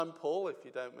I'm Paul, if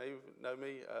you don't know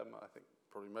me. I think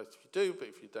probably most of you do, but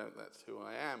if you don't, that's who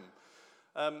I am.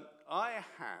 I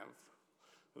have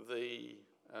the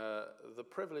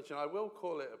privilege, and I will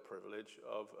call it a privilege,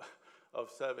 of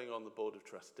serving on the board of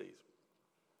trustees.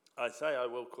 I say I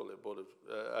will call it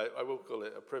I will call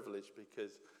it a privilege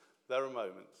because there are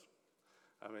moments.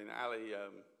 I mean, Ali,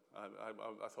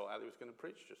 I thought Ali was going to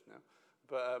preach just now,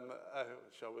 but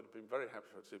which I would have been very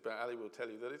happy to. But Ali will tell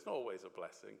you that it's not always a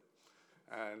blessing,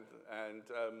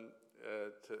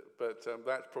 but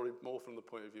that's probably more from the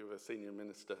point of view of a senior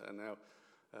minister, and now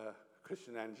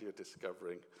Christian and Angie are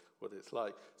discovering what it's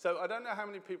like. So I don't know how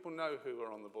many people know who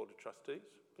are on the board of trustees.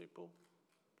 People.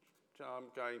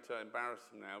 I'm going to embarrass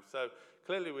them now. So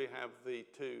clearly we have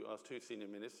our two senior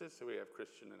ministers. So we have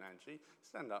Christian and Angie.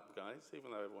 Stand up, guys, even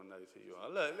though everyone knows who you are.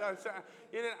 Look,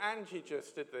 Angie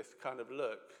just did this kind of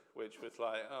look, which was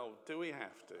like, oh, do we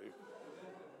have to?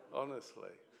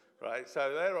 Honestly, right?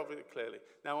 So they're obviously clearly.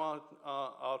 Now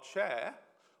our chair,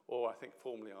 or I think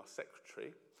formerly our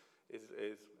secretary,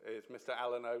 is Mr.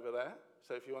 Allen over there.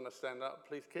 So if you want to stand up,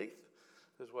 please, Keith,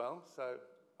 as well. So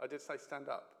I did say stand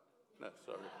up. No,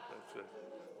 sorry.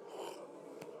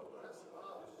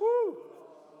 Woo!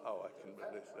 Oh, I can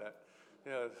resist that.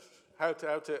 Yeah, how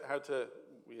to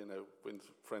win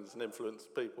friends and influence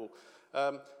people.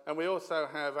 And we also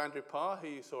have Andrew Parr, who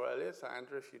you saw earlier. So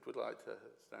Andrew, if you would like to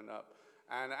stand up.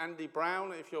 And Andy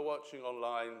Brown, if you're watching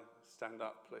online, stand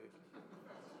up, please.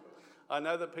 I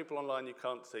know that people online, you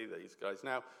can't see these guys.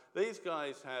 Now, these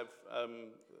guys have,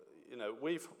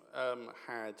 we've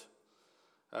had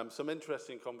some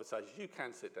interesting conversations. You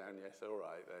can sit down, yes, all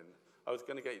right then. I was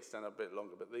going to get you to stand up a bit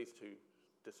longer, but these two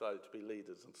decided to be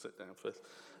leaders and sit down first.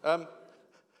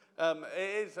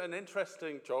 It is an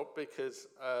interesting job because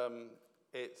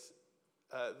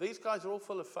these guys are all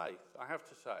full of faith, I have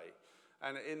to say.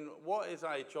 And in what is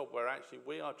a job where actually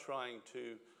we are trying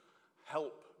to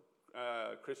help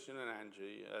Christian and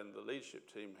Angie and the leadership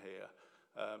team here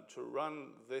to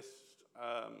run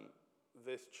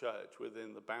this church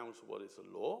within the bounds of what is the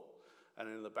law and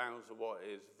in the bounds of what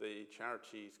is the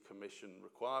Charities Commission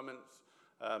requirements.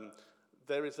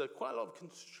 There is quite a lot of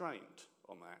constraint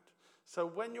on that. So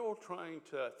when you're trying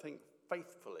to think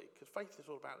faithfully, because faith is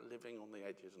all about living on the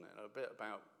edge, isn't it? A bit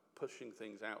about pushing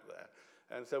things out there.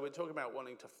 And so we're talking about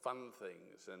wanting to fund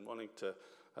things and wanting to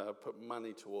put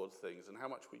money towards things and how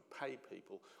much we pay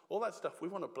people. All that stuff we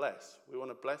want to bless. We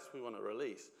want to bless, we want to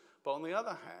release. But on the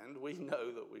other hand, we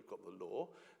know that we've got the law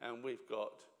and we've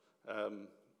got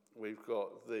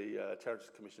the Charities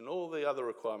Commission, all the other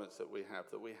requirements that we have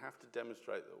to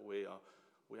demonstrate that we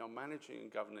are managing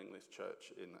and governing this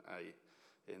church in a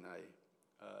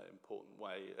important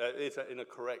way, in a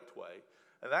correct way.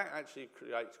 And that actually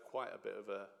creates quite a bit of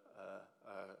a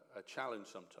challenge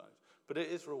sometimes. But it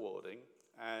is rewarding,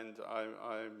 and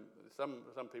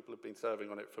some people have been serving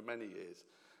on it for many years.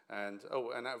 And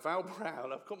at Val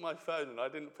Brown, I've got my phone and I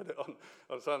didn't put it on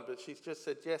silent, but she's just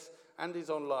said, yes, Andy's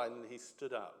online and he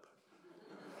stood up.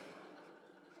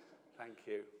 Thank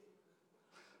you.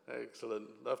 Excellent.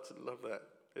 Love that.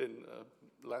 In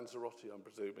Lanzarote, I'm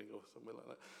presuming, or something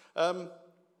like that.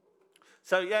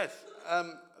 So yes,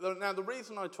 now the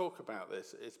reason I talk about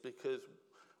this is because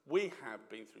we have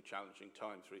been through challenging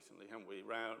times recently, haven't we?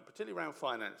 Particularly around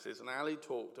finances, and Ali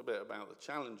talked a bit about the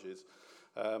challenges.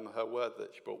 Her word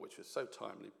that she brought, which was so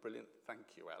timely, brilliant.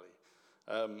 Thank you,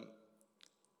 Ali.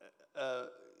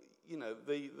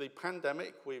 The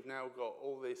pandemic. We've now got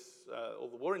all the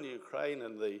war in Ukraine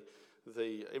and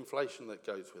the inflation that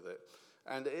goes with it,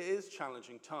 and it is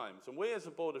challenging times. And we, as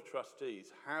a board of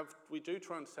trustees, we do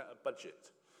try and set a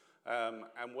budget.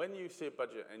 And when you see a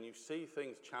budget and you see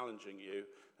things challenging you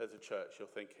as a church, you're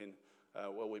thinking,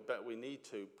 we need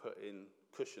to put in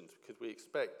cushions because we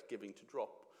expect giving to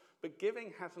drop. But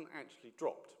giving hasn't actually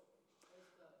dropped.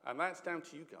 And that's down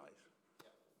to you guys.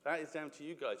 That is down to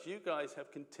you guys. You guys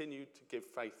have continued to give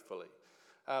faithfully.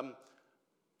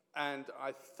 And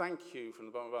I thank you from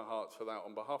the bottom of our hearts for that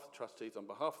on behalf of the trustees, on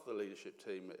behalf of the leadership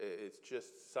team. It's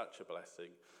just such a blessing.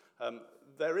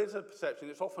 There is a perception,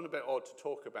 it's often a bit odd to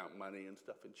talk about money and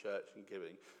stuff in church and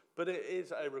giving, but it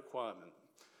is a requirement.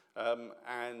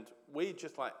 And we,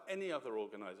 just like any other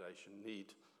organisation,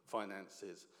 need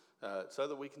finances so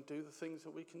that we can do the things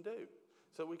that we can do.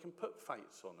 So we can put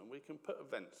fates on and we can put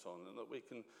events on and that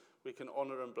we can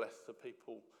honour and bless the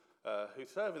people who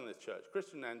serve in this church.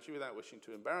 Christian and Angie, without wishing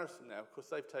to embarrass them now, of course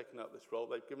they've taken up this role.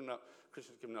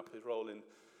 Christian's given up his role in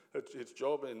his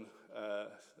job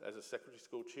as a secondary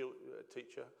school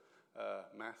teacher,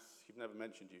 maths. You've never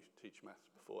mentioned you teach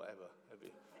maths before, ever, have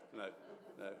you?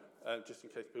 just in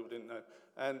case people didn't know.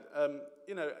 And,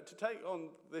 to take on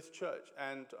this church,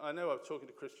 and I know I was talking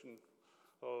to Christian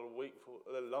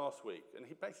last week, and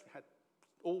he basically had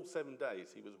all 7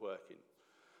 days he was working.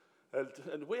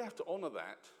 And we have to honour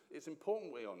that. It's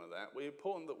important we honour that. It's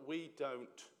important that we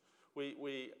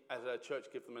as a church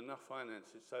give them enough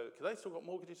finances. Because they still got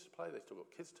mortgages to pay, they still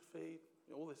got kids to feed,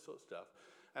 all this sort of stuff.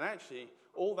 And actually,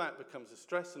 all that becomes a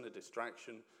stress and a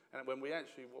distraction. And when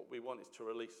what we want is to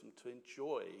release them to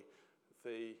enjoy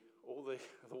all the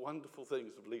wonderful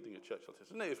things of leading a church like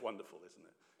this. And it is wonderful, isn't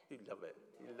it? You love it.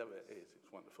 You love it. It is.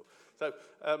 It's wonderful. So,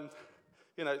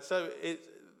 so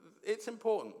it's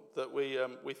important that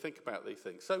we think about these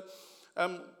things. So,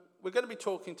 we're going to be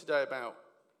talking today about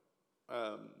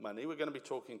money. We're going to be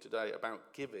talking today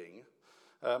about giving.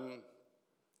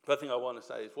 The thing I want to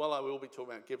say is, while I will be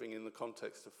talking about giving in the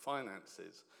context of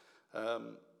finances,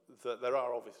 that there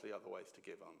are obviously other ways to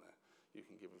give, aren't there? You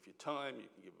can give of your time, you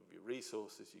can give of your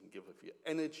resources, you can give of your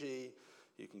energy,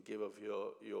 you can give of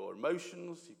your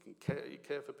emotions, you can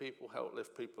care for people, help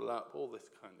lift people up, all this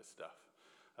kind of stuff.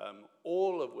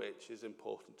 All of which is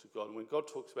important to God. And when God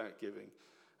talks about giving,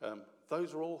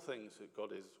 those are all things that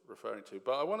God is referring to.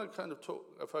 But I want to kind of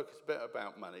focus a bit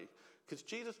about money, because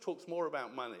Jesus talks more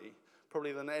about money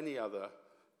probably than any other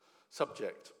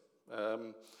subject.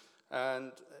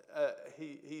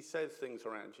 He says things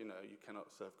around, you cannot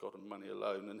serve God and money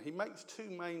alone. And he makes two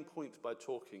main points by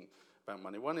talking about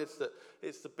money. One is that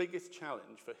it's the biggest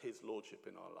challenge for his lordship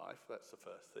in our life. That's the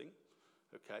first thing.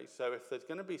 Okay, so if there's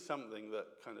going to be something that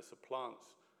kind of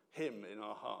supplants him in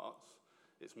our hearts,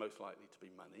 it's most likely to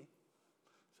be money.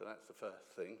 So that's the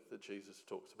first thing that Jesus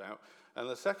talks about. And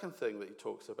the second thing that he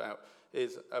talks about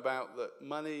is about that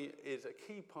money is a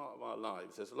key part of our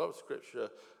lives. There's a lot of scripture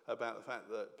about the fact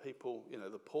that people,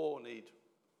 the poor need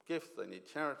gifts, they need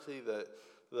charity,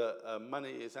 that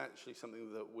money is actually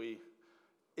something that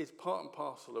is part and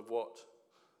parcel of what,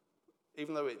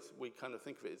 even though we kind of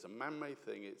think of it as a man-made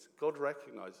thing, God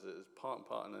recognizes it as part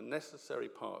and a necessary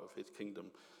part of his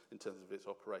kingdom in terms of its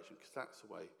operation, because that's the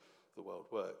way the world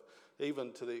worked.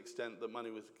 Even to the extent that money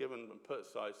was given and put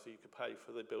aside so you could pay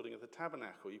for the building of the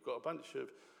tabernacle. You've got a bunch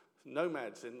of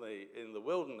nomads in the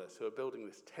wilderness who are building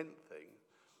this tent thing,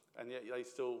 and yet they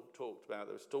still talked about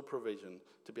there was still provision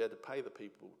to be able to pay the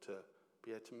people to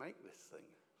be able to make this thing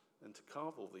and to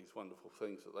carve all these wonderful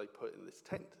things that they put in this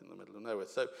tent in the middle of nowhere.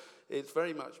 So it's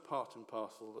very much part and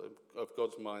parcel of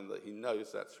God's mind that he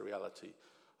knows that's the reality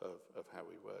of how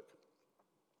we work.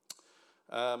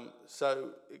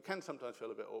 So it can sometimes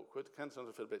feel a bit awkward, can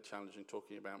sometimes feel a bit challenging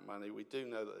talking about money. We do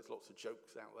know that there's lots of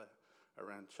jokes out there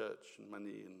around church and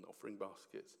money and offering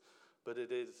baskets, but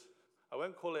it is, I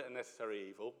won't call it a necessary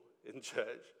evil in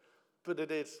church, but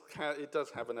it does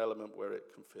have an element where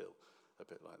it can feel a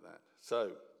bit like that.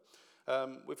 So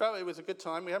we felt it was a good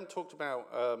time. We haven't talked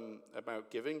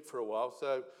about giving for a while,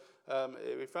 so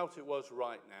we felt it was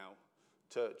right now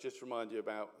to just remind you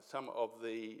about some of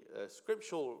the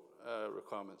scriptural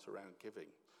requirements around giving.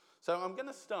 So I'm going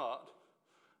to start.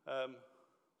 I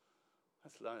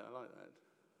like that.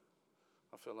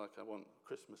 I feel like I want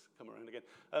Christmas to come around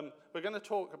again. We're going to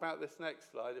talk about this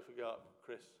next slide, if we go up,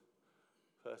 Chris,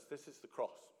 first. This is the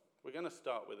cross. We're going to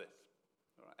start with this.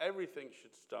 All right. Everything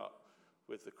should start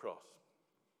with the cross.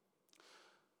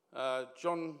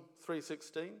 John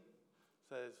 3:16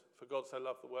 says, "For God so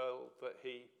loved the world that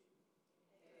he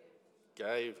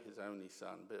gave his only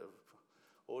son." Bit of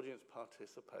audience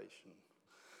participation.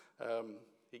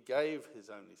 He gave his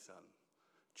only son.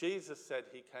 Jesus said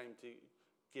he came to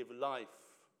give life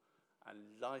and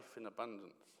life in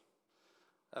abundance.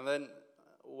 And then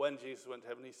when Jesus went to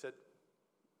heaven, he said,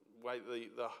 wait,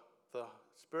 the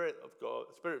Spirit of God,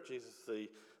 the Spirit of Jesus, the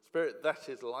Spirit that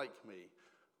is like me,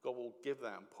 God will give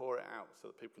that and pour it out so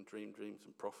that people can dream dreams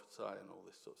and prophesy and all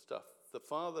this sort of stuff. The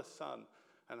Father, Son,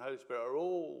 and Holy Spirit are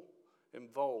all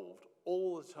involved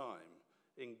all the time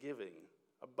in giving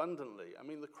abundantly. I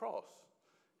mean, the cross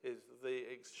is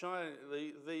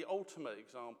the ultimate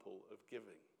example of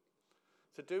giving.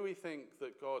 So do we think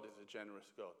that God is a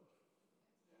generous God?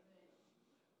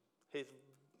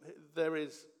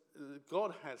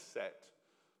 God has set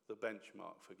the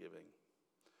benchmark for giving.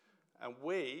 And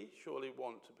we surely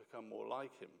want to become more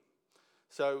like him.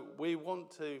 So we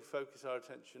want to focus our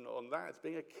attention on that as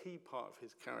being a key part of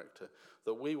his character,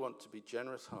 that we want to be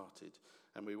generous-hearted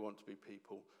and we want to be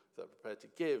people that are prepared to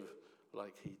give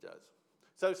like he does.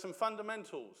 So some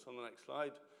fundamentals on the next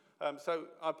slide. So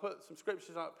I put some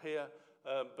scriptures up here,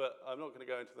 but I'm not going to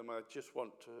go into them. I just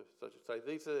want to say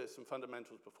these are some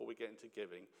fundamentals before we get into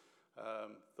giving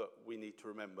that we need to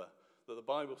remember, that the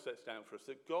Bible sets down for us,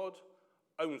 that God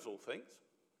owns all things.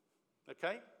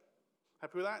 Okay?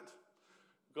 Happy with that?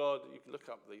 God, you can look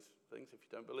up these things if you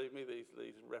don't believe me,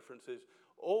 these references.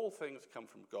 All things come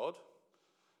from God.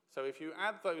 So if you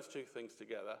add those two things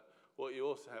together, what you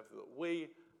also have that we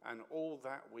and all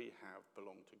that we have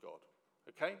belong to God.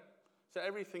 Okay? So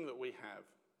everything that we have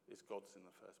is God's in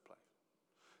the first place.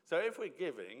 So if we're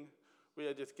giving, we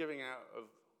are just giving out of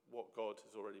what God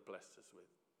has already blessed us with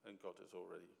and God has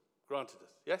already granted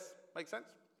us. Yes? Make sense?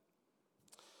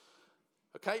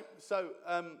 Okay, so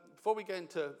before we get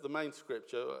into the main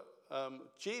scripture,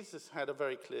 Jesus had a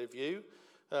very clear view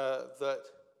that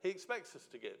he expects us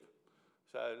to give.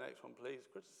 So next one, please,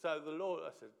 Chris. So the Lord,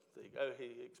 I said, there you go,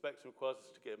 he expects and requires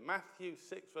us to give. Matthew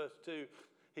 6, verse 2,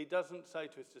 he doesn't say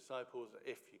to his disciples,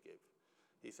 if you give.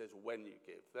 He says, when you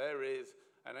give. There is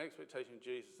an expectation of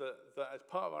Jesus that as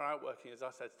part of our outworking as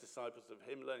us as disciples of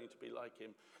him, learning to be like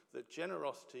him, that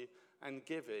generosity and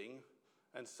giving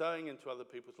and sowing into other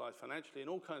people's lives financially in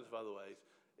all kinds of other ways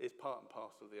is part and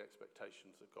parcel of the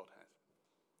expectations that God has.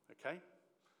 Okay?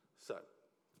 So,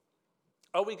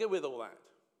 are we good with all that?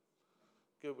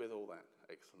 Good with all that.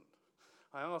 Excellent.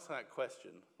 I asked that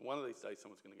question. One of these days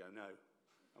someone's going to go, no.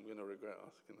 I'm going to regret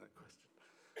asking that question.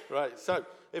 Right, so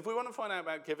if we want to find out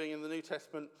about giving in the New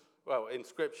Testament, well, in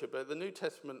Scripture, but the New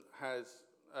Testament has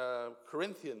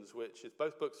Corinthians, which is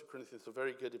both books of Corinthians are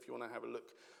very good if you want to have a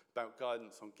look about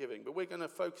guidance on giving. But we're going to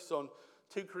focus on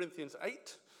 2 Corinthians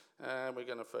 8, and we're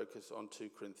going to focus on 2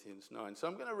 Corinthians 9. So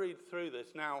I'm going to read through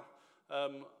this. Now,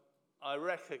 I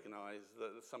recognise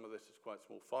that some of this is quite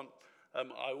small font.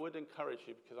 I would encourage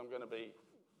you, because I'm going to be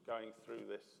going through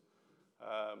this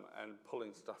and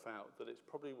pulling stuff out, that it's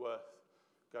probably worth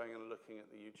going and looking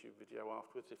at the YouTube video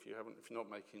afterwards if you're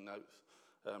not making notes,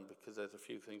 because there's a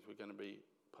few things we're going to be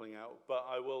pulling out. But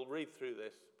I will read through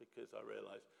this because I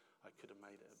realise I could have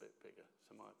made it a bit bigger,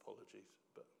 so my apologies.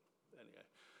 But anyway,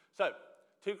 so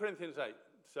 2 Corinthians 8.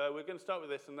 So we're going to start with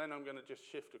this, and then I'm going to just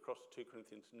shift across to 2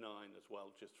 Corinthians 9 as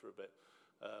well, just for a bit.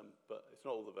 But it's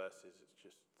not all the verses, it's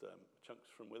just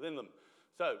chunks from within them.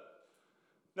 So,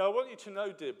 now I want you to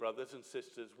know, dear brothers and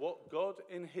sisters, what God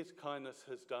in his kindness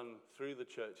has done through the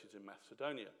churches in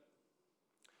Macedonia.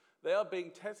 They are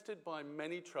being tested by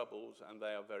many troubles, and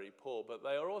they are very poor, but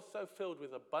they are also filled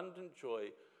with abundant joy,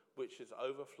 which has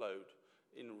overflowed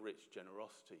in rich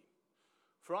generosity.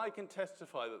 For I can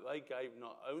testify that they gave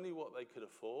not only what they could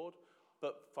afford,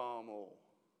 but far more.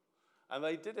 And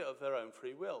they did it of their own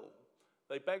free will.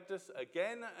 They begged us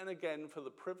again and again for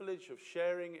the privilege of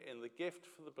sharing in the gift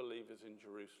for the believers in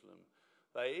Jerusalem.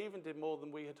 They even did more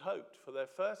than we had hoped, for their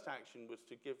first action was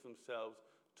to give themselves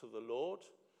to the Lord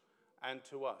and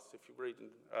to us. If you read in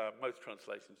most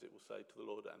translations, it will say to the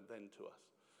Lord and then to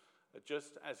us,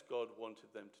 just as God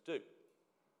wanted them to do.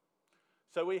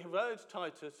 So we have urged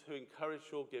Titus, who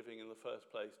encouraged your giving in the first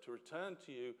place, to return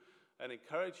to you and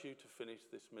encourage you to finish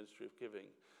this ministry of giving.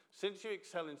 Since you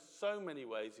excel in so many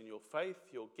ways in your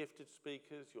faith, your gifted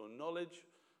speakers, your knowledge,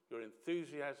 your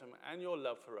enthusiasm, and your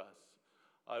love for us,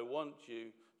 I want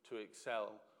you to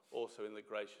excel also in the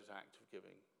gracious act of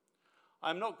giving.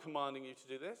 I'm not commanding you to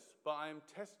do this, but I am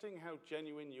testing how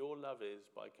genuine your love is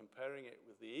by comparing it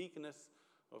with the eagerness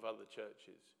of other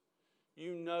churches.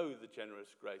 You know the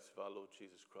generous grace of our Lord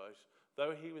Jesus Christ.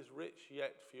 Though he was rich,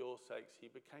 yet for your sakes he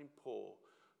became poor,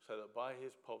 so that by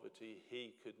his poverty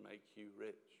he could make you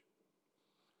rich.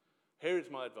 Here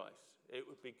is my advice. It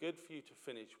would be good for you to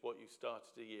finish what you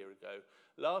started a year ago.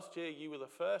 Last year you were the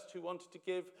first who wanted to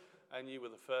give, and you were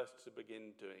the first to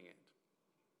begin doing it.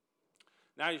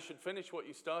 Now you should finish what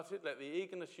you started. Let the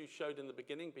eagerness you showed in the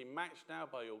beginning be matched now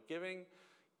by your giving.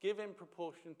 Give in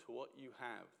proportion to what you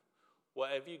have.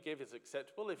 Whatever you give is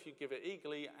acceptable if you give it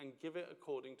eagerly, and give it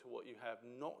according to what you have,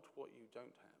 not what you don't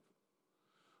have.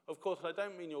 Of course, I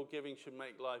don't mean your giving should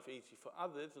make life easy for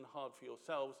others and hard for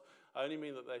yourselves. I only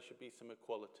mean that there should be some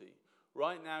equality.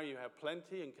 Right now you have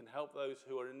plenty and can help those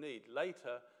who are in need.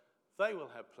 Later, they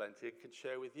will have plenty and can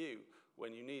share with you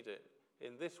when you need it.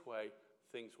 In this way,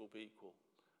 things will be equal.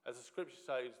 As the scripture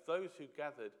says, those who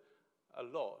gathered a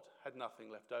lot had nothing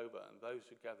left over, and those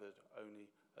who gathered only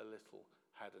a little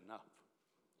had enough.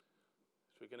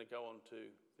 So we're going to go on to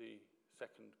the 2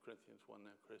 Corinthians 1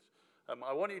 now, Chris.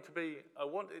 I want it to be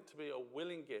a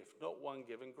willing gift, not one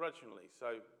given grudgingly.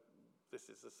 So this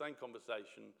is the same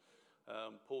conversation.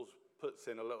 Paul puts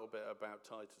in a little bit about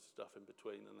Titus stuff in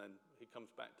between, and then he comes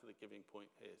back to the giving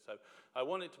point here. So I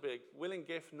want it to be a willing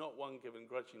gift, not one given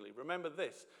grudgingly. Remember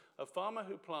this, a farmer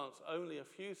who plants only a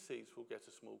few seeds will get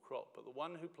a small crop, but the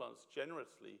one who plants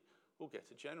generously will get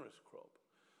a generous crop.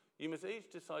 You must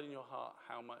each decide in your heart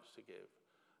how much to give.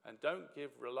 And don't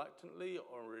give reluctantly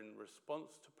or in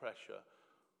response to pressure,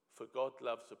 for God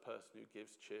loves a person who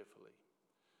gives cheerfully.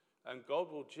 And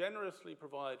God will generously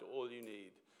provide all you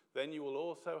need. Then you will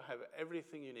also have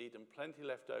everything you need and plenty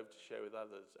left over to share with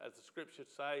others. As the scriptures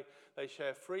say, they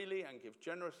share freely and give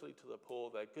generously to the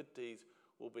poor. Their good deeds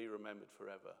will be remembered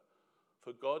forever.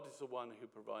 For God is the one who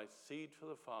provides seed for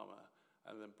the farmer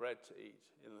and then bread to eat.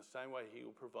 In the same way, he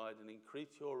will provide and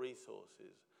increase your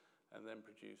resources and then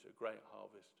produce a great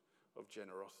harvest of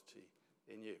generosity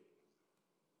in you.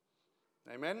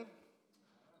 Amen?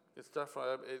 Good stuff.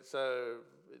 It's a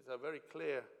very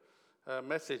clear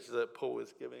message that Paul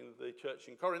is giving the church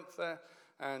in Corinth there,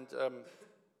 and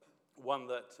one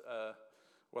that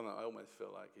I almost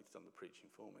feel like he's done the preaching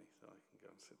for me, so I can go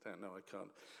and sit down. No, I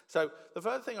can't. So the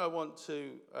first thing I want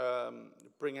to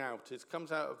bring out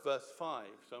comes out of verse 5.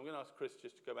 So I'm going to ask Chris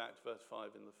just to go back to verse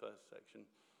 5 in the first section,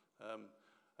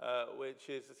 which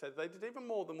is, it said, they did even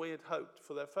more than we had hoped,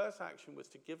 for their first action was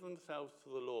to give themselves to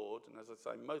the Lord, and as I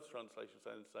say, most translations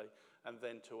say, and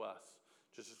then to us,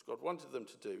 just as God wanted them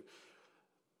to do.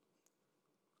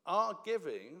 Our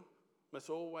giving must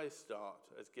always start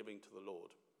as giving to the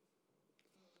Lord.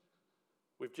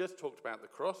 We've just talked about the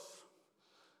cross.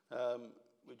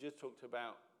 We've just talked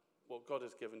about what God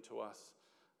has given to us.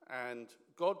 And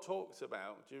God talks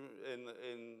about, in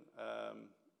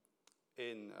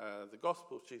the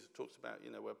Gospels, Jesus talks about,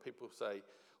 where people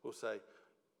will say,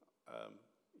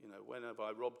 when have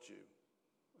I robbed you?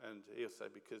 And he'll say,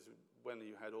 because when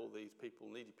you had all these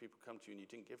needy people come to you and you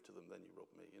didn't give to them, then you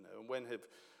robbed me. And when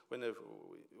have,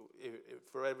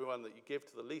 for everyone that you give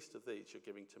to the least of these, you're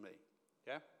giving to me.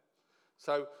 Yeah?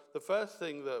 So the first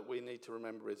thing that we need to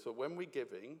remember is that when we're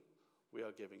giving, we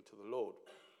are giving to the Lord.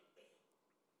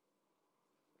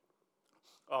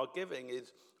 Our giving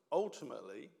is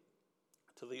ultimately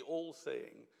to the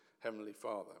all-seeing Heavenly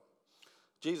Father.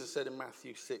 Jesus said in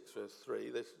Matthew 6, verse 3,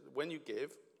 this, when you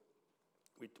give,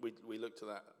 we looked at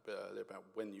that a bit earlier about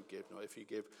when you give, not if you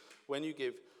give. When you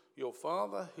give, your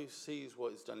Father who sees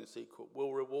what is done in secret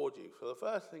will reward you. So the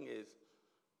first thing is,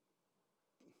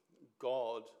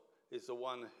 God is the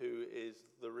one who is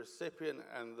the recipient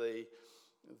and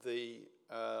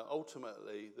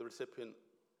ultimately the recipient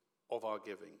of our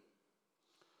giving.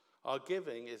 Our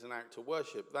giving is an act of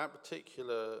worship. That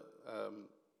particular,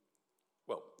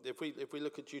 if we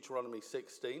look at Deuteronomy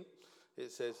 16,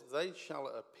 it says, they shall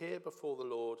appear before the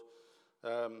Lord,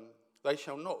 they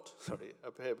shall not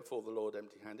appear before the Lord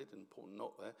empty-handed, important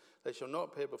not there. They shall not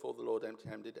appear before the Lord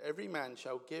empty-handed. Every man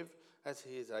shall give as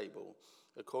he is able,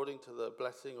 according to the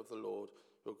blessing of the Lord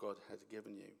your God has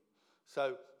given you.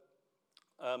 So,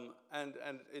 and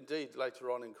indeed,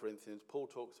 later on in Corinthians, Paul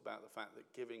talks about the fact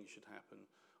that giving should happen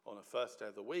on a first day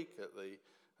of the week at the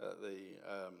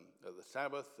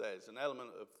Sabbath. There's an element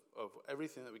of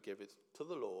everything that we give. It's to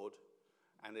the Lord,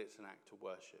 and it's an act of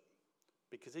worship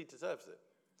because he deserves it.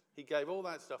 He gave all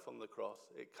that stuff on the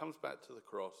cross. It comes back to the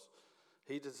cross.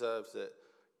 He deserves it.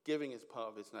 Giving is part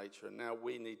of his nature, and now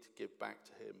we need to give back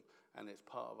to him, and it's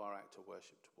part of our act of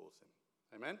worship towards him.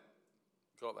 Amen?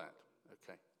 Got that?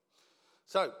 Okay.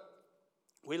 So,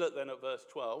 we look then at verse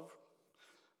 12.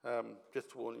 Just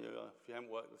to warn you, if you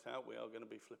haven't worked this out, we are going to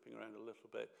be flipping around a little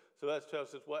bit. So verse 12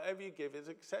 says, whatever you give is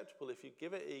acceptable if you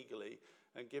give it eagerly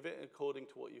and give it according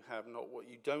to what you have, not what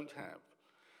you don't have.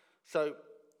 So,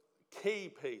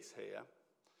 key piece here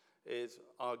is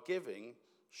our giving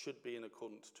should be in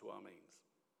accordance to our means.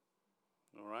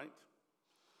 All right?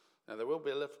 Now, there will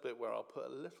be a little bit where I'll put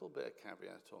a little bit of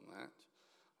caveat on that,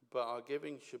 but our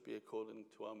giving should be according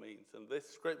to our means. And this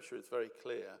scripture is very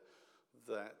clear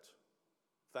that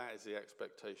is the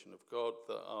expectation of God,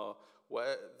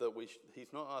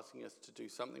 he's not asking us to do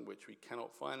something which we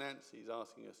cannot finance. He's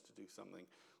asking us to do something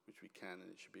which we can,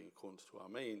 and it should be in accordance to our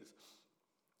means.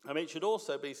 I mean, it should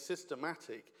also be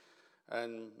systematic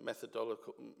and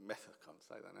methodical.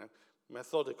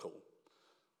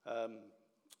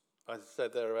 As I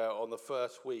said there on the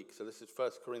first week, so this is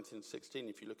 1 Corinthians 16.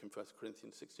 If you look in 1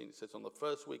 Corinthians 16, it says, on the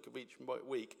first week of each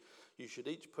week, you should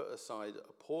each put aside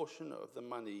a portion of the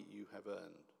money you have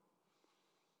earned.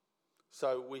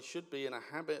 So we should be in a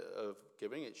habit of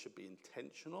giving. It should be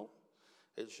intentional.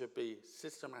 It should be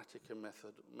systematic and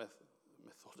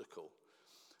methodical.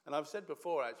 And I've said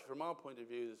before, actually, from our point of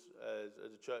view as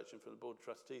a church and from the board of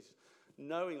trustees,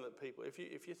 knowing that people, if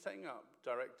you're setting up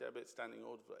direct debit standing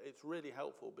orders, it's really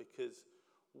helpful because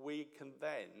we can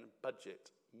then budget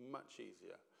much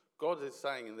easier. God is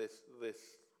saying in this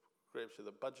scripture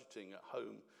that budgeting at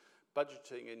home,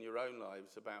 budgeting in your own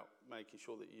lives about making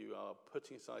sure that you are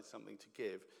putting aside something to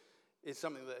give is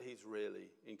something that he's really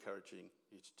encouraging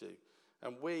you to do.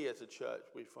 And we as a church,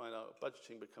 we find our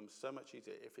budgeting becomes so much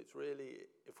easier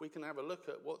if we can have a look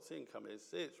at what the income is,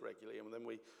 see it regularly, and then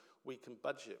we can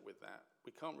budget with that.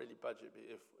 We can't really budget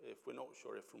if we're not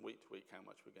sure if from week to week how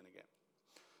much we're going to get.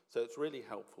 So it's really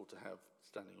helpful to have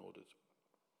standing orders.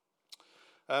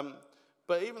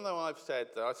 But even though I said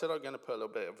I'm going to put a little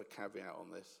bit of a caveat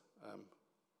on this,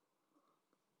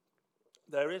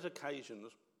 there is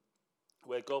occasions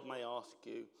where God may ask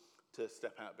you to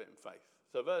step out a bit in faith.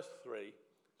 So verse 3,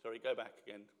 go back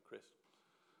again, Chris.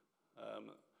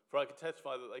 For I can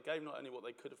testify that they gave not only what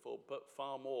they could afford, but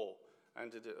far more,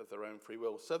 and did it of their own free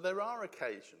will. So there are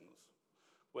occasions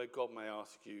where God may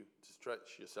ask you to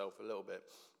stretch yourself a little bit,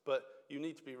 but you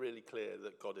need to be really clear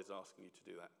that God is asking you to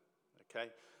do that, okay?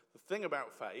 The thing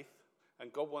about faith,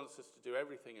 and God wants us to do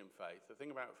everything in faith, the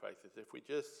thing about faith is if we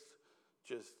just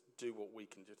do what we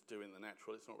can just do in the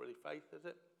natural, it's not really faith, is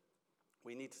it?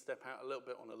 We need to step out a little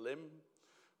bit on a limb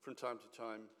from time to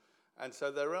time. And so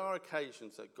there are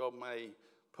occasions that God may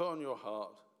put on your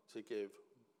heart to give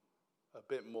a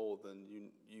bit more than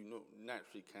you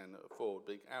naturally can afford,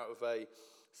 out of a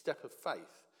step of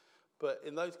faith. But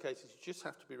in those cases, you just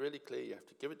have to be really clear. You have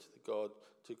to give it to God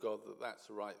that that's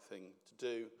the right thing to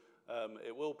do.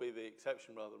 It will be the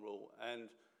exception rather than rule. And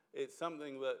it's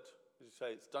something that, as you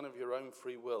say, it's done of your own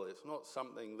free will. It's not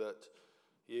something that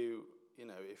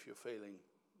if you're feeling,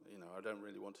 I don't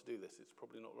really want to do this, it's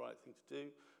probably not the right thing to do,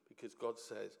 because God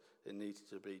says it needs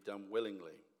to be done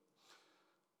willingly.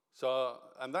 So,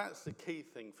 and that's the key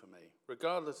thing for me,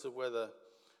 regardless of whether,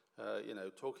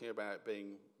 talking about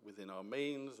being within our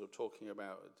means or talking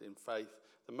about in faith,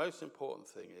 the most important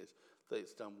thing is that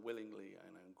it's done willingly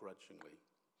and ungrudgingly.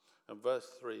 And verse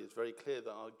 3 is very clear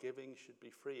that our giving should be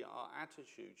free. Our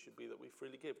attitude should be that we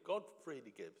freely give. God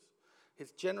freely gives.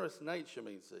 His generous nature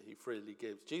means that he freely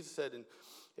gives. Jesus said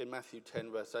in Matthew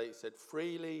 10, verse 8, he said,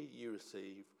 freely you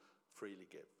receive, freely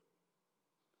give.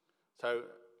 So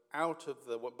out of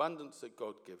the abundance that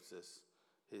God gives us,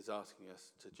 he's asking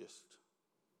us to just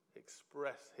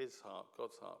express his heart,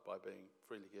 God's heart, by being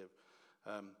freely give.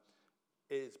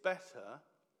 It's better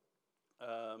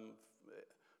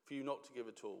for you not to give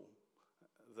at all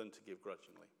than to give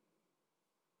grudgingly.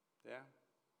 Yeah?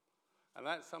 And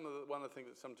that's one of the things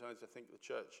that sometimes I think the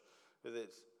church, with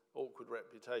its awkward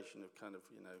reputation of kind of,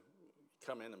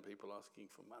 come in and people asking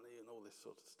for money and all this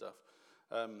sort of stuff,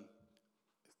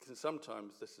 can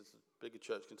sometimes, this is a bigger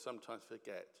church, can sometimes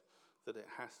forget that it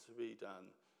has to be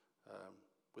done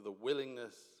with a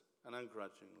willingness and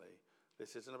ungrudgingly.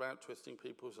 This isn't about twisting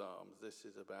people's arms. This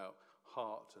is about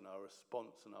heart and our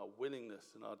response and our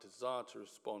willingness and our desire to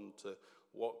respond to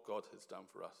what God has done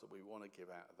for us, that we want to give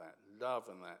out of that love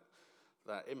and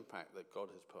that impact that God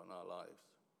has put in our lives.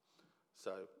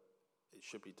 So it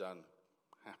should be done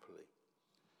happily.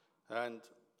 And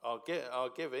our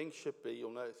giving should be,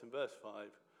 you'll notice in verse 5,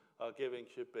 our giving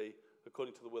should be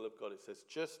according to the will of God. It says,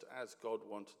 just as God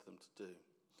wanted them to do.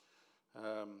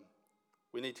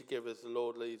 We need to give as the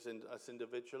Lord leads us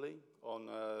individually. On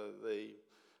the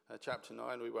chapter 9,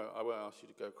 I won't ask you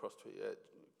to go across to it yet,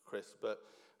 Chris, but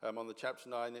on the chapter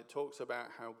 9, it talks about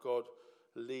how God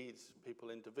leads people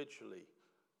individually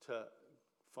to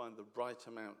find the right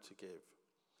amount to give.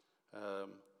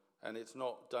 And it's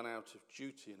not done out of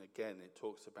duty. And again, it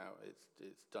talks about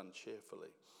it's done cheerfully.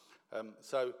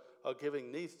 So our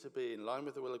giving needs to be in line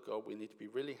with the will of God. We need to be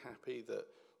really happy that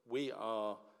we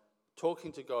are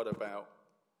talking to God about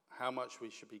how much we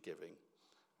should be giving.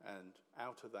 And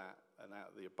out of that, and out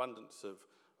of the abundance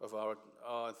of our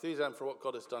enthusiasm for what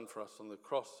God has done for us on the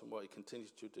cross and what he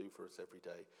continues to do for us every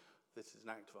day, this is an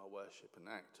act of our worship, an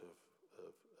act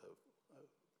of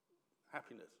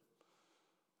happiness.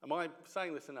 Am I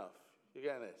saying this enough? You're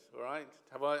getting this, all right?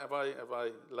 Have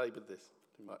I laboured this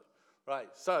too much? Right,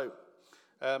 so,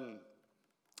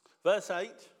 verse 8.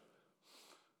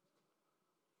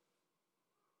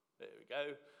 There we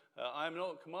go. I am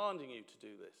not commanding you to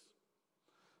do this.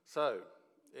 So,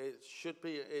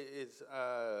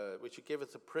 we should give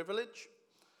it a privilege.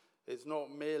 It's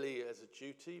not merely as a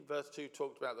duty. Verse 2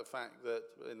 talked about the fact that,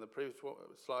 in the previous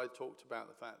slide, talked about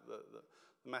the fact that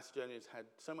the Macedonians had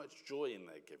so much joy in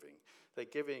their giving. Their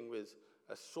giving was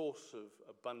a source of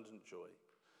abundant joy.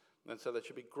 And so there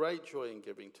should be great joy in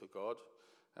giving to God.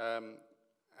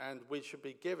 And we should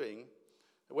be giving,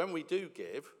 when we do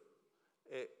give,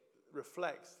 it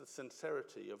reflects the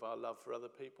sincerity of our love for other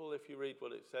people. If you read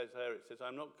what it says there, it says,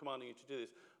 I'm not commanding you to do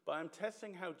this, but I'm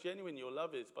testing how genuine your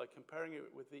love is by comparing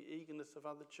it with the eagerness of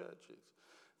other churches.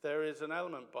 There is an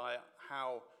element by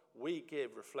how we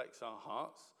give reflects our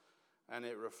hearts, and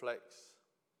it reflects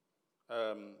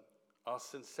our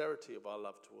sincerity of our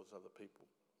love towards other people.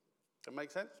 That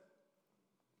make sense?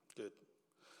 Good.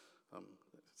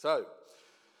 So,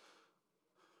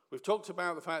 we've talked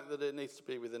about the fact that it needs to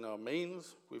be within our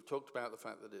means. We've talked about the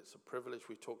fact that it's a privilege.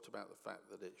 We've talked about the fact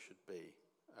that it should be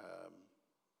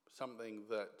something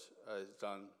that is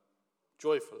done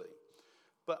joyfully.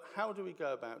 But how do we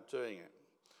go about doing it?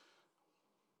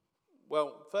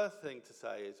 Well, first thing to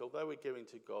say is, although we're giving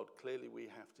to God, clearly we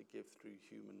have to give through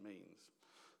human means.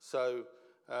 So,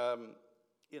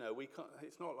 we can't,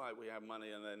 it's not like we have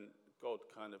money and then God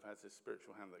kind of has this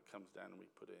spiritual hand that comes down and we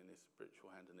put it in his spiritual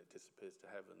hand and it disappears to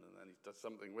heaven and then he does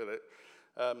something with it.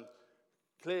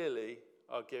 Clearly,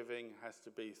 our giving has to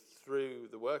be through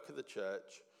the work of the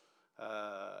church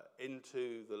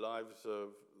into the lives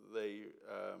of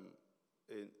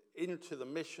into the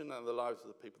mission and the lives of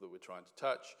the people that we're trying to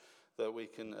touch, that we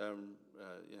can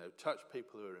touch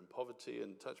people who are in poverty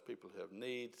and touch people who have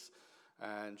needs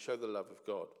and show the love of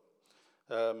God.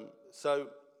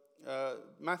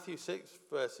 Matthew 6,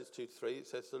 verses 2 to 3, it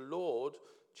says, the Lord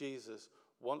Jesus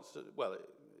wants to,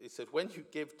 it says, when you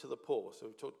give to the poor, so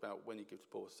we've talked about when you give to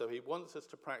the poor, so he wants us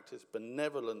to practice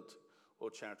benevolent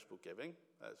or charitable giving,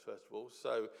 that's first of all.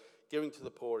 So giving to the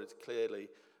poor is clearly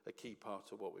a key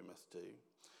part of what we must do.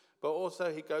 But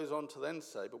also he goes on to then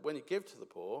say, but when you give to the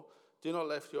poor, do not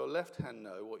let your left hand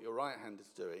know what your right hand is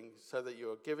doing, so that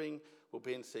your giving will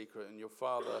be in secret, and your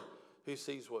Father who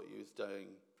sees what you is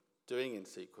doing in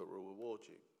secret will reward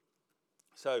you.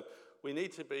 So we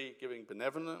need to be giving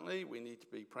benevolently. We need to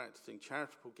be practicing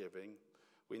charitable giving.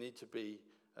 We need to be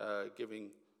giving,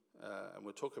 and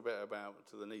we'll talk a bit about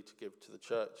the need to give to the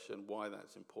church and why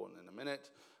that's important in a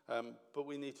minute. But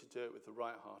we need to do it with the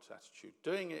right heart attitude.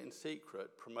 Doing it in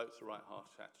secret promotes the right heart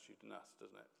attitude in us,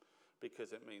 doesn't it?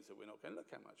 Because it means that we're not going,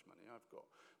 look how much money I've got.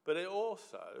 But it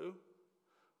also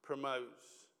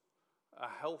promotes a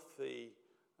healthy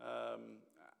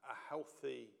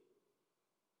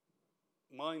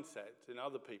mindset in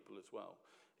other people as well.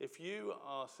 If you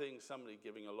are seeing somebody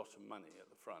giving a lot of money at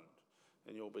the front,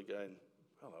 and you'll be going,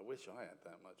 well, I wish I had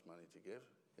that much money to give,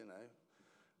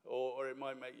 Or it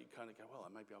might make you kind of go, well,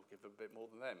 maybe I'll give a bit more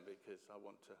than them because I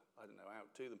want to,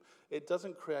 outdo them. It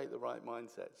doesn't create the right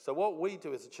mindset. So what we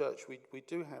do as a church, we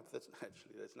do have this,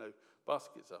 actually there's no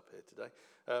baskets up here today,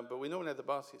 but we normally have the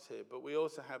baskets here, but we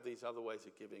also have these other ways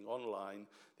of giving online,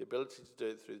 the ability to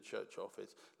do it through the church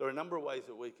office. There are a number of ways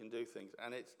that we can do things,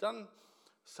 and it's done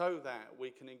so that we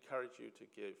can encourage you to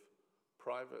give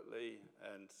privately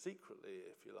and secretly,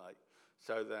 if you like,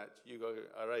 so that you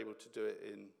are able to do it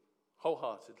in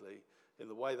wholeheartedly in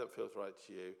the way that feels right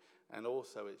to you, and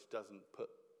also it doesn't put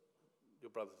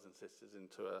your brothers and sisters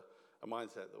into a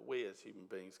mindset that we as human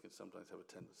beings can sometimes have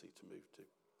a tendency to move to.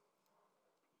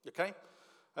 Okay?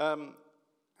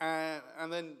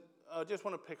 And then I just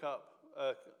want to pick up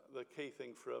the key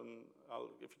thing from,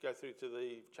 if you go through to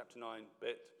the chapter 9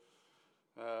 bit,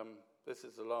 this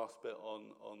is the last bit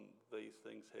on these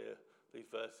things here, these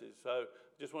verses. So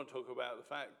I just want to talk about the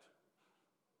fact,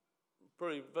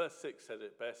 probably verse 6 said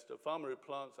it best. A farmer who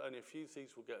plants only a few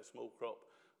seeds will get a small crop,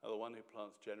 and the one who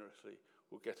plants generously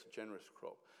will get a generous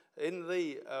crop. In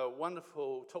the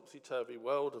wonderful topsy-turvy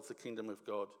world of the kingdom of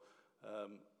God,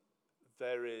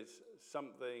 there is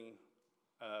something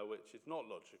which is not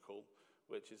logical,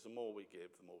 which is the more we give,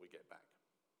 the more we get back.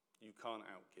 You can't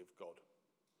outgive God.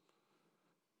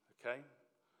 Okay?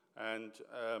 And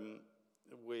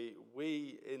we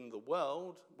in the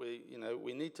world,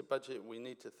 we need to budget, we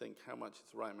need to think how much is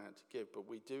the right amount to give, but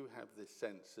we do have this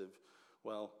sense of,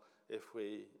 well, if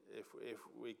we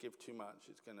give too much,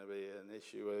 it's going to be an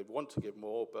issue. I want to give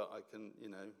more, but I can,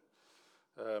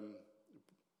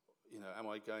 am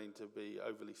I going to be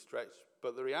overly stretched?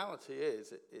 But the reality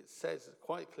is, it says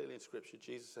quite clearly in Scripture,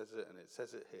 Jesus says it, and it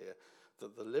says it here,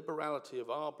 that the liberality of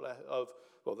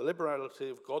the liberality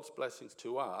of God's blessings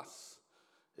to us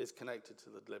is connected to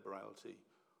the liberality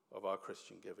of our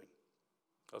Christian giving.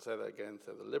 I'll say that again.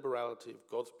 So the liberality of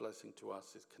God's blessing to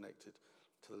us is connected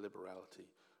to the liberality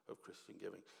of Christian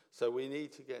giving. So we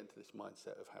need to get into this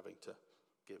mindset of having to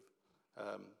give.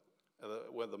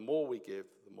 Where the more we give,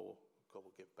 the more God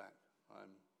will give back. I'm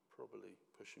probably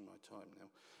pushing my time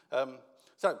now.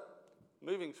 So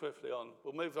moving swiftly on,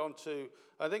 we'll move on to,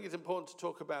 I think it's important to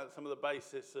talk about some of the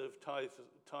basis of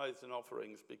tithes and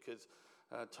offerings, because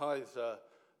tithes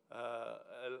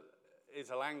is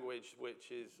a language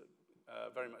which is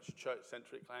very much a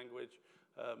church-centric language,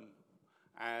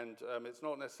 and it's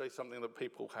not necessarily something that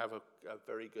people have a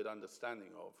very good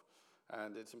understanding of.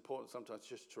 And it's important sometimes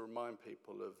just to remind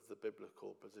people of the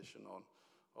biblical position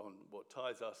on what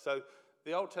tithes are. So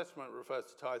the Old Testament refers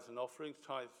to tithes and offerings,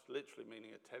 tithes literally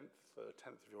meaning a tenth, so a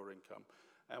tenth of your income.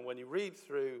 And when you read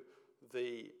through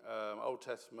the Old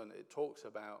Testament, it talks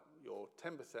about your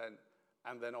 10%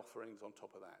 and then offerings on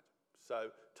top of that. So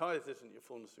tithe isn't your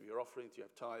fullness of your offerings. You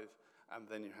have tithe and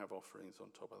then you have offerings on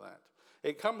top of that.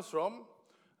 It comes from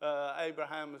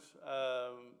Abraham's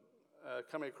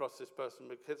coming across this person,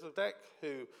 Melchizedek,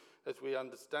 who, as we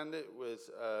understand it, was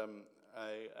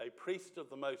a priest of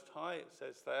the Most High, it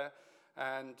says there.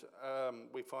 And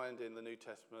we find in the New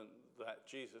Testament that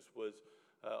Jesus was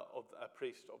a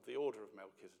priest of the order of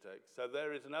Melchizedek. So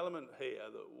there is an element here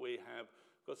that we have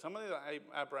got somebody that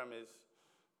Abraham is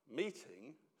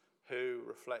meeting who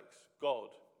reflects God.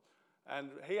 And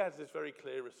he has this very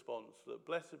clear response that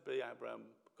blessed be Abraham,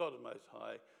 God of Most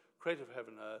High, creator of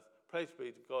heaven and earth. Praise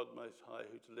be to God Most High,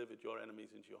 who delivered your enemies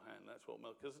into your hand. That's what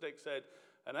Melchizedek said.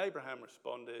 And Abraham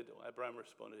responded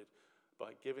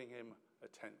by giving him a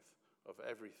tenth of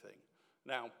everything.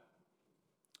 Now,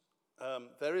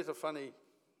 there is a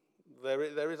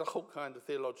whole kind of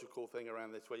theological thing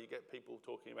around this where you get people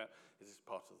talking about, is this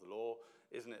part of the law?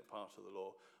 Isn't it part of the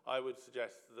law? I would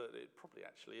suggest that it probably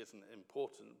actually isn't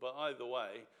important. But either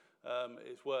way,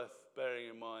 it's worth bearing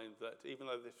in mind that even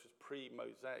though this was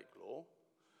pre-Mosaic law,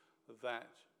 that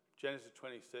Genesis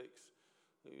 26,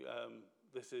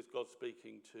 this is God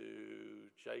speaking to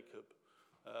Jacob.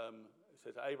 It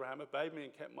says, Abraham obeyed me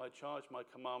and kept my charge, my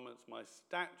commandments, my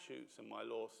statutes, and my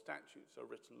law. Statutes are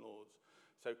written laws.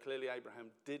 So clearly Abraham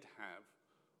did have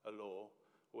a law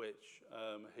which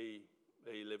he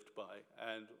lived by.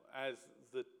 And as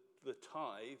the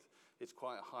tithe is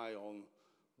quite high on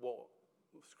what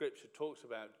Scripture talks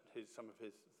about some of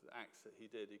his acts that he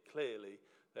did, clearly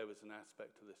there was an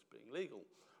aspect to this being legal.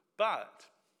 But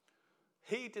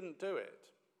he didn't do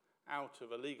it out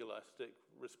of a legalistic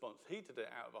response. He did it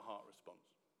out of a heart response.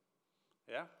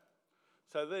 Yeah?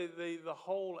 So the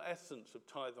whole essence of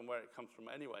tithe and where it comes from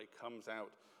anyway comes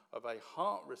out of a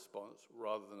heart response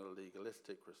rather than a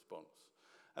legalistic response.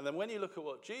 And then when you look at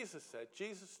what Jesus said,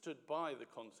 Jesus stood by the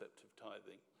concept of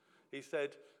tithing. He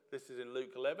said, this is in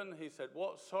Luke 11, he said,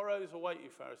 what sorrows await you,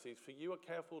 Pharisees, for you are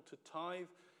careful to tithe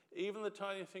even the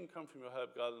tiniest income from your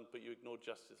herb garden, but you ignore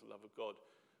justice and love of God.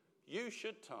 You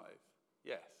should tithe,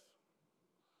 yes,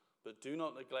 but do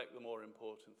not neglect the more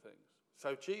important things.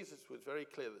 So Jesus was very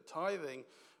clear that tithing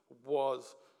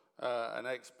was an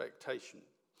expectation.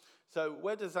 So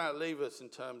where does that leave us in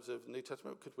terms of the New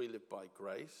Testament? Could we live by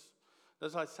grace?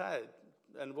 As I said,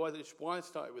 and why I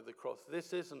started with the cross,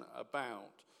 this isn't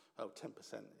about, 10%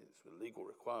 is a legal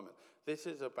requirement. This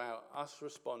is about us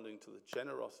responding to the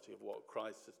generosity of what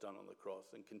Christ has done on the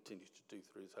cross and continues to do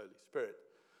through his Holy Spirit.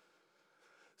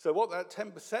 So what that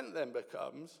 10% then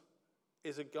becomes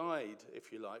is a guide,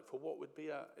 if you like, for what would be,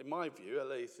 in my view at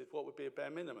least, is what would be a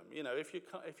bare minimum. You know, if you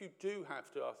do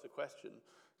have to ask the question,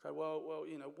 say, well,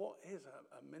 you know, what is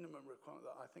a minimum requirement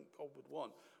that I think God would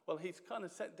want? Well, he's kind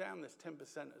of set down this 10%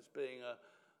 as being a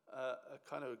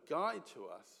kind of guide to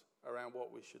us around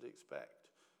what we should expect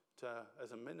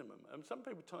as a minimum. And some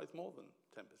people tithe more than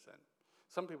 10%.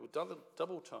 Some people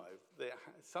double tithe.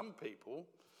 Some people,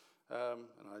 and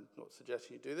I'm not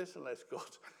suggesting you do this unless God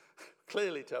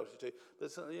clearly tells you to,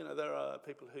 but you know, there are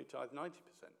people who tithe 90%,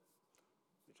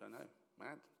 which I know,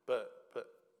 mad, but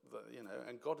you know,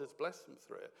 and God has blessed them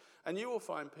through it. And you will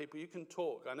find people, you can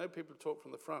talk, I know people talk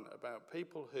from the front about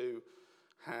people who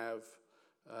have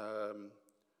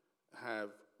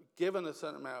given a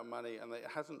certain amount of money and it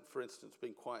hasn't, for instance,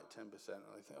 been quite 10%. And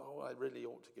they think, oh, I really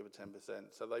ought to give a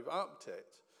 10%. So they've upped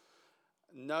it,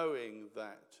 knowing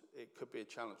that it could be a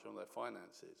challenge on their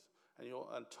finances.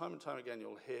 And time again,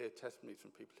 you'll hear testimonies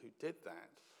from people who did that.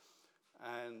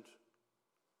 And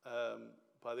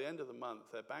by the end of the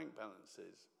month, their bank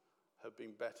balances have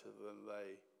been better than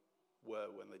they were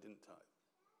when they didn't tithe.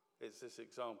 It's this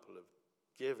example of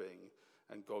giving,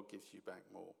 and God gives you back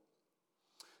more.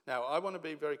 Now, I want to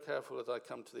be very careful as I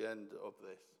come to the end of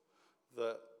this,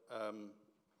 that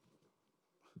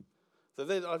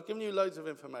I've given you loads of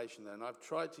information there, and I've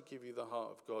tried to give you the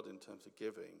heart of God in terms of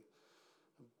giving,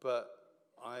 but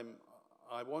I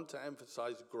want to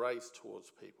emphasize grace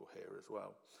towards people here as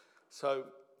well. So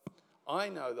I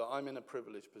know that I'm in a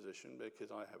privileged position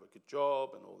because I have a good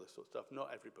job and all this sort of stuff.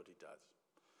 Not everybody does.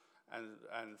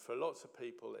 And for lots of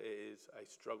people, it is a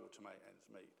struggle to make ends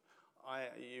meet.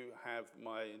 You have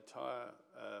my entire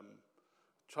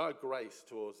grace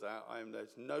towards that.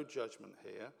 There's no judgment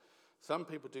here. Some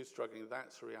people do struggling.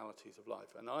 That's the realities of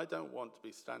life. And I don't want to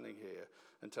be standing here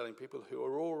and telling people who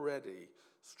are already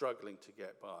struggling to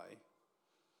get by,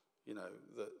 you know,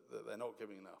 that they're not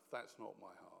giving enough. That's not my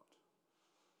heart.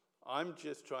 I'm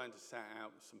just trying to set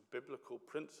out some biblical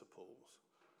principles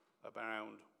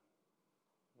around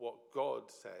what God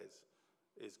says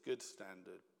is good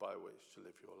standard by which to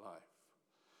live your life.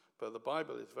 But the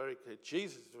Bible is very clear.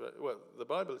 The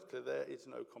Bible is clear. There is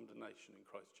no condemnation in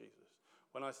Christ Jesus.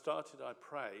 When I started, I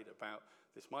prayed about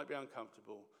this might be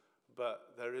uncomfortable,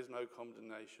 but there is no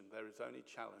condemnation. There is only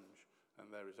challenge and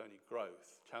there is only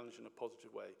growth. Challenge in a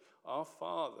positive way. Our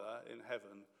Father in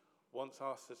heaven wants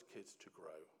us as kids to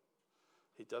grow.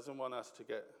 He doesn't want us to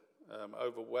get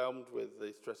overwhelmed with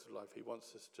the stress of life. He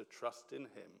wants us to trust in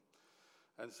him.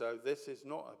 And so this is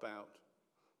not about,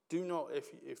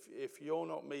 if you're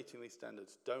not meeting these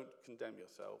standards, don't condemn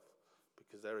yourself,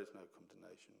 because there is no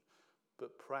condemnation.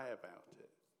 But pray about it.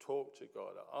 Talk to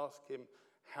God. Ask him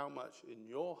how much in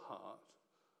your heart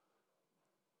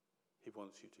he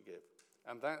wants you to give.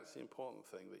 And that's the important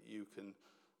thing, that you can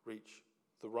reach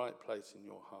the right place in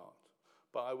your heart.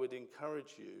 But I would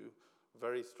encourage you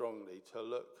very strongly to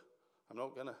look. I'm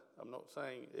not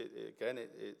saying it again.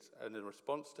 It's in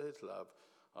response to his love.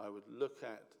 I would look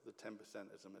at the 10%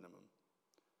 as a minimum.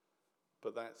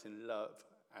 But that's in love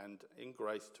and in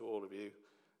grace to all of you.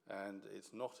 And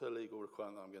it's not a legal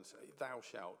requirement that I'm going to say, thou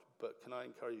shalt. But can I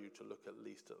encourage you to look at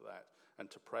least at that and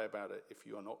to pray about it? If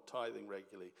you are not tithing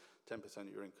regularly, 10%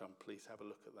 of your income, please have a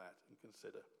look at that and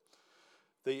consider.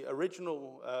 The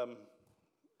original,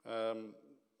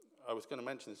 I was going to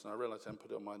mention this and I realised I hadn't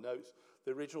put it on my notes.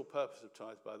 The original purpose of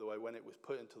tithe, by the way, when it was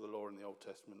put into the law in the Old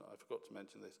Testament, I forgot to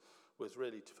mention this, was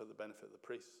really for the benefit of the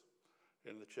priests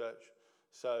in the church.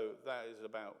 So that is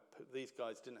about, these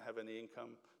guys didn't have any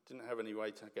income, didn't have any way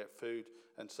to get food,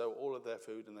 and so all of their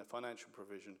food and their financial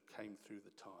provision came through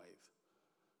the tithe,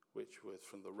 which was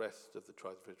from the rest of the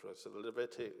tribes of Israel. So the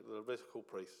Levitical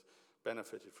priests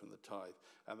benefited from the tithe.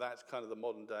 And that's kind of the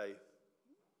modern day,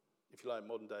 if you like,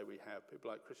 modern day we have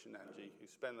people like Christian Angie who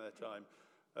spend their time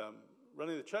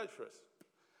running the church for us.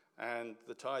 And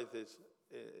the tithe is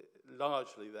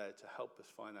largely there to help us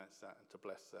finance that and to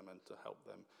bless them and to help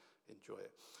them enjoy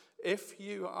it. If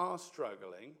you are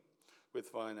struggling with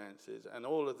finances and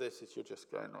all of this is you're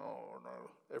just going, oh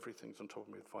no, everything's on top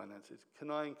of me with finances, can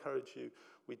I encourage you,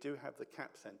 we do have the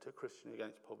CAP Centre, Christian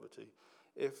Against Poverty.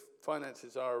 If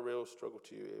finances are a real struggle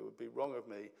to you, it would be wrong of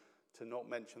me to not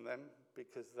mention them,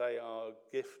 because they are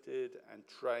gifted and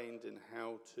trained in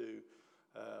how to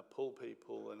pull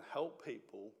people and help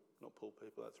people, not pull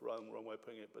people, that's the wrong way of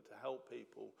putting it, but to help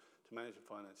people to manage their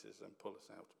finances and pull us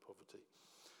out of poverty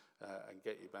and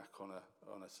get you back on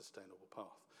a sustainable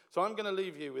path. So I'm going to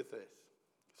leave you with this.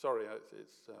 Sorry,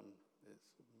 it's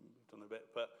done a bit,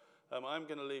 but I'm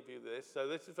going to leave you with this. So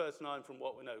this is verse 9 from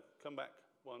what we know. Come back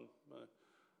one.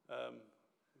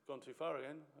 We've gone too far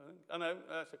again, I think. Oh, no,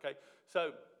 that's okay.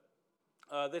 So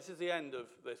this is the end of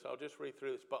this. I'll just read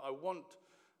through this, but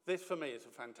this for me is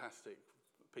a fantastic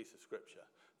piece of scripture.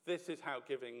 This is how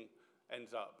giving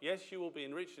ends up. Yes, you will be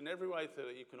enriched in every way so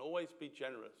that you can always be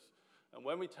generous. And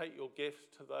when we take your gifts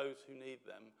to those who need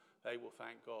them, they will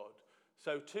thank God.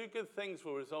 So 2 good things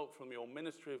will result from your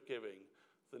ministry of giving.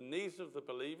 The needs of the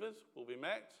believers will be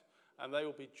met, and they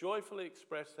will be joyfully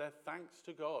express their thanks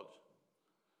to God.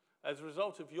 As a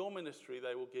result of your ministry,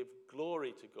 they will give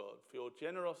glory to God, for your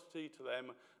generosity to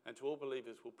them and to all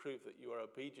believers will prove that you are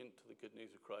obedient to the good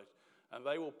news of Christ. And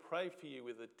they will pray for you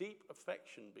with a deep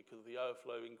affection because of the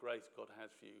overflowing grace God has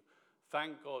for you.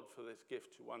 Thank God for this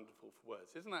gift too wonderful for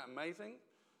words. Isn't that amazing?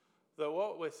 Though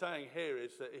what we're saying here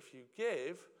is that if you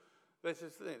give, there's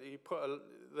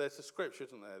a scripture,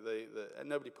 isn't there?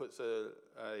 Nobody puts a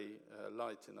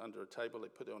light in under a table. They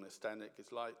put it on a stand. It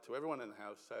gives light to everyone in the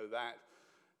house so that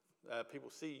people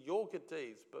see your good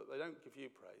deeds, but they don't give you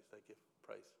praise. They give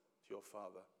praise to your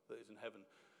Father that is in heaven.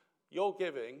 Your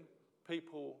giving,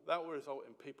 that will result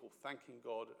in people thanking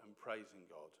God and praising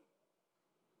God.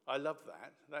 I love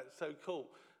that. That's so cool.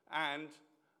 And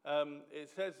it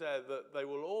says there that they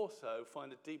will also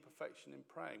find a deep affection in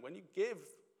praying. When you give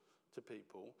to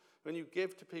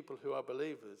people who are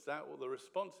believers, the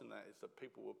response in that is that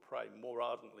people will pray more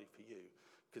ardently for you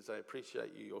because they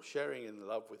appreciate you. You're sharing in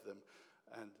love with them,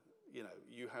 and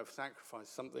you have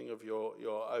sacrificed something of your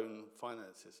own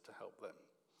finances to help them.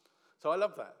 So I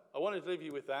love that. I wanted to leave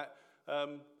you with that.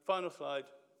 Final slide.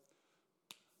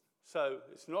 So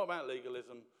it's not about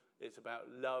legalism. It's about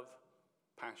love,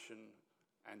 passion,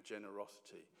 and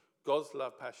generosity. God's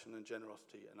love, passion, and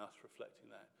generosity, and us reflecting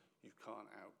that. You can't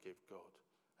outgive God.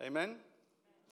 Amen?